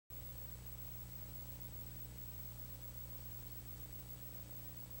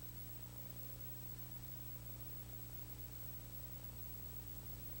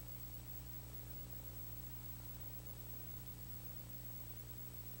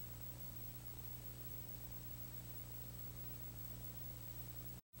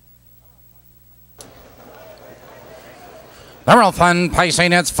They're all fun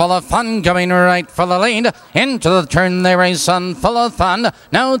pacing, it's full of fun, going right for the lead. Into the turn they race on, full of fun.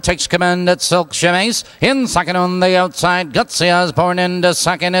 Now takes command at Silk Chamace. In second on the outside, Gutsy Osborne into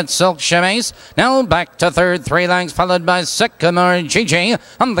second at Silk Chamace. Now back to third, 3 lengths, followed by Sycamore GG.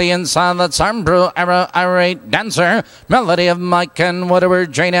 On the inside, that's Armbrew Era, Irate Dancer. Melody of Mike and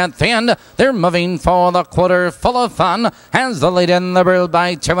Woodward Jane at the end. They're moving for the quarter, full of fun. Has the lead in the world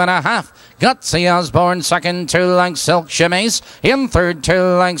by 2.5. Gutsy Osborne second, 2 lengths, Silk Chamace. In third, 2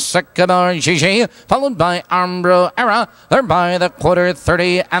 lengths, Sycamore GG, followed by Armbrew Era. They're by the quarter,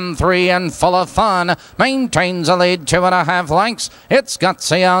 30 and 3 and full of fun. Maintains a lead, 2.5 lengths. It's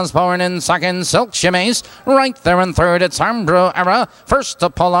Gutsy Osborne in second, Silk Chamace. Right there in third, it's Armbrew Era. First to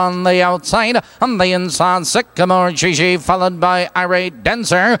pull on the outside. On the inside, Sycamore GG, followed by Irate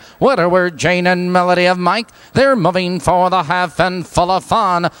Dancer. Woodward Jane and Melody of Mike. They're moving for the half and full of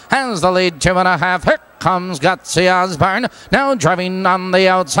fun. Has the lead, 2.5. Here comes Gutsy Osborne, now driving on the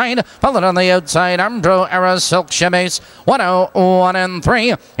outside, followed on the outside, Armbrew Era, Silk Chamace, 101 and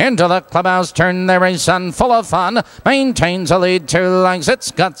 3, into the clubhouse, turn the race on, full of fun, maintains a lead, 2 lengths,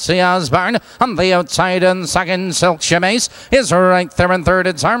 it's Gutsy Osborne, on the outside and second, Silk Chamace, is right there in third,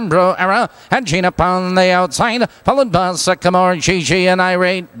 it's Armbrew Era, edging up on the outside, followed by Sycamore GG and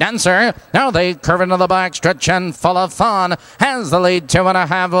Irate Dancer, now they curve into the back stretch and full of fun, has the lead,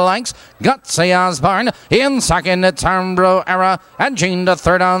 2.5 lengths, Gutsy Osborne, in second, it's Armbrew Era, edging to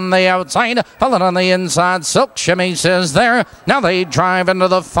third on the outside, followed on the inside, Silk Chamace is there. Now they drive into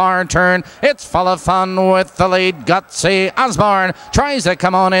the far turn. It's full of fun with the lead. Gutsy Osborne tries to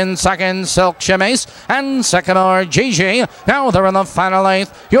come on in second, Silk Chamace and Sycamore GG. Now they're in the final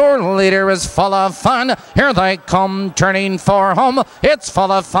 8th. Your leader is full of fun. Here they come, turning for home. It's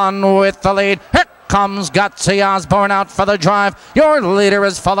full of fun with the lead. Here comes Gutsy Osborne out for the drive. Your leader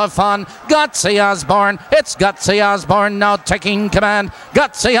is full of fun. Gutsy Osborne. It's Gutsy Osborne now taking command.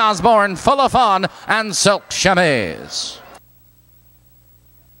 Gutsy Osborne full of fun and Silk Chamace.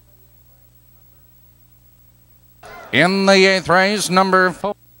 In the 8th race, number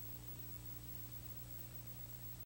 4.